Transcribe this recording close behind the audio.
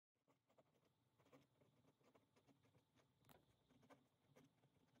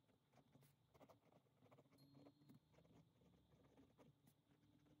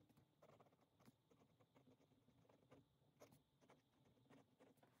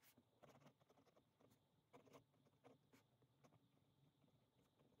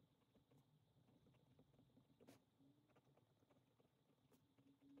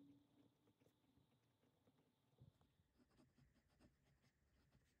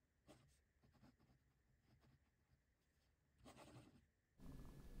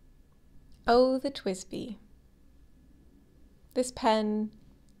Oh, the TWSBI. This pen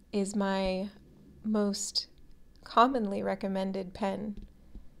is my most commonly recommended pen.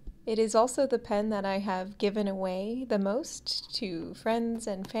 It is also the pen that I have given away the most to friends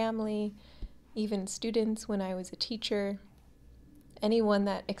and family, even students when I was a teacher. Anyone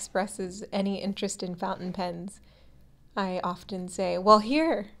that expresses any interest in fountain pens, I often say, well,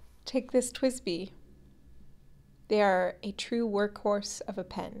 here, take this TWSBI. They are a true workhorse of a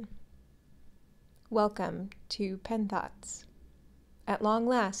pen. Welcome to Pen Thoughts. At long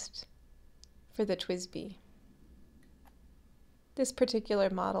last, for the TWSBI. This particular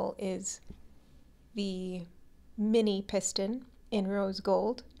model is the mini piston in rose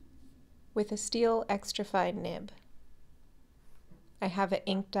gold with a steel extra fine nib. I have it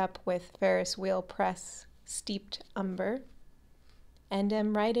inked up with Ferris wheel press steeped umber and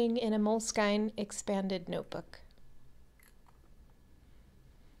am writing in a Moleskine expanded notebook.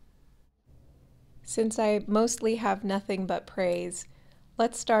 Since I mostly have nothing but praise,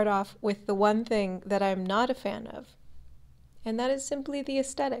 let's start off with the one thing that I'm not a fan of, and that is simply the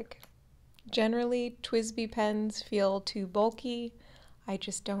aesthetic. Generally, TWSBI pens feel too bulky. I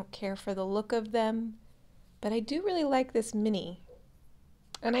just don't care for the look of them, but I do really like this mini,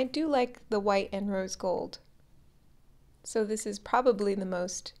 and I do like the white and rose gold. So this is probably the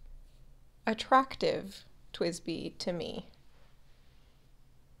most attractive TWSBI to me.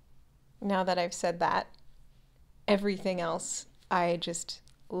 Now that I've said that, everything else I just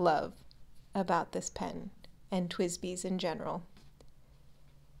love about this pen and TWSBIs in general.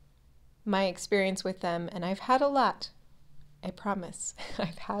 My experience with them, and I've had a lot, I promise.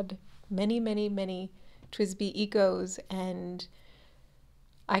 I've had many TWSBI Ecos, and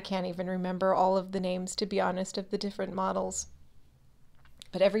I can't even remember all of the names, to be honest, of the different models.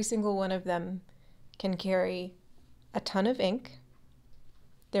 But every single one of them can carry a ton of ink.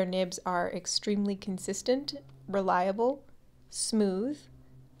 Their nibs are extremely consistent, reliable, smooth,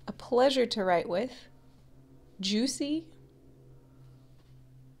 a pleasure to write with, juicy.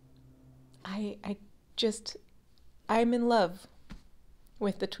 I'm in love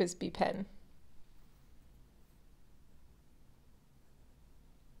with the TWSBI pen.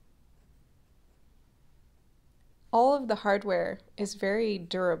 All of the hardware is very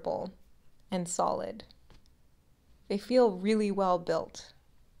durable and solid. They feel really well built.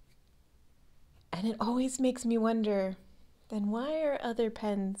 And it always makes me wonder, then why are other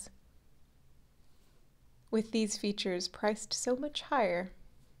pens with these features priced so much higher?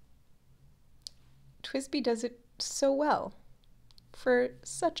 TWSBI does it so well for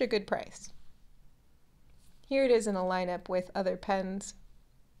such a good price. Here it is in a lineup with other pens.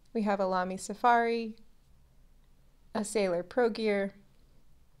 We have a Lamy Safari, a Sailor Pro Gear,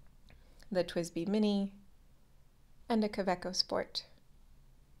 the TWSBI Mini, and a Kaweco Sport.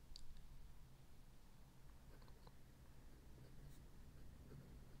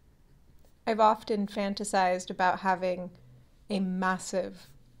 I've often fantasized about having a massive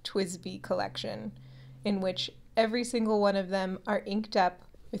TWSBI collection in which every single one of them are inked up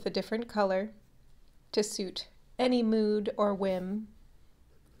with a different color to suit any mood or whim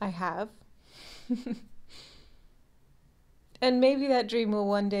I have. And maybe that dream will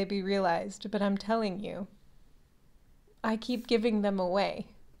one day be realized, but I'm telling you, I keep giving them away.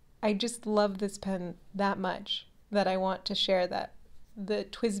 I just love this pen that much that I want to share the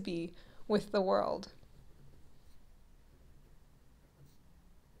TWSBI with the world.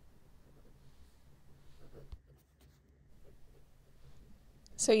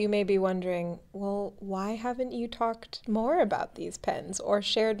 So you may be wondering, well, why haven't you talked more about these pens or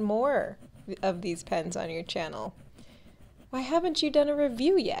shared more of these pens on your channel? Why haven't you done a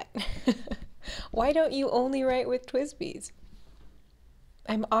review yet? Why don't you only write with TWSBIs?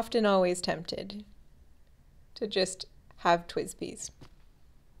 I'm often always tempted to just have TWSBIs.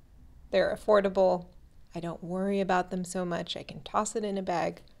 They're affordable. I don't worry about them so much. I can toss it in a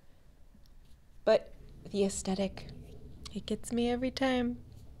bag. But the aesthetic, it gets me every time.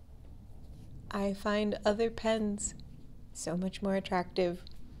 I find other pens so much more attractive,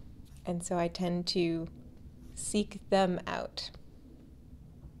 and so I tend to seek them out.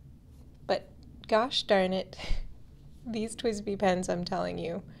 But gosh darn it, these TWSBI pens, I'm telling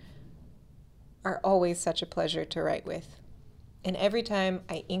you, are always such a pleasure to write with. And every time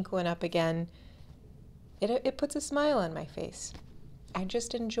I ink one up again, it puts a smile on my face. I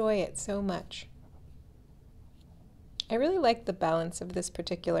just enjoy it so much. I really like the balance of this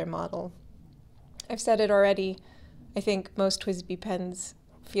particular model. I've said it already, I think most TWSBI pens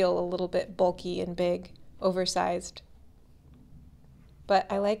feel a little bit bulky and big, oversized.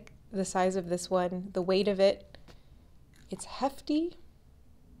 But I like the size of this one, the weight of it. It's hefty,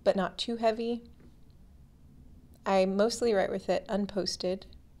 but not too heavy. I mostly write with it unposted,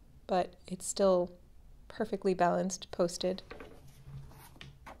 but it's still perfectly balanced posted.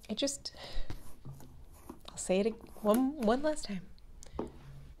 I'll say it one last time.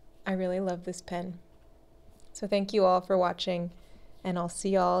 I really love this pen. So thank you all for watching, and I'll see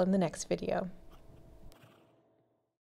y'all in the next video.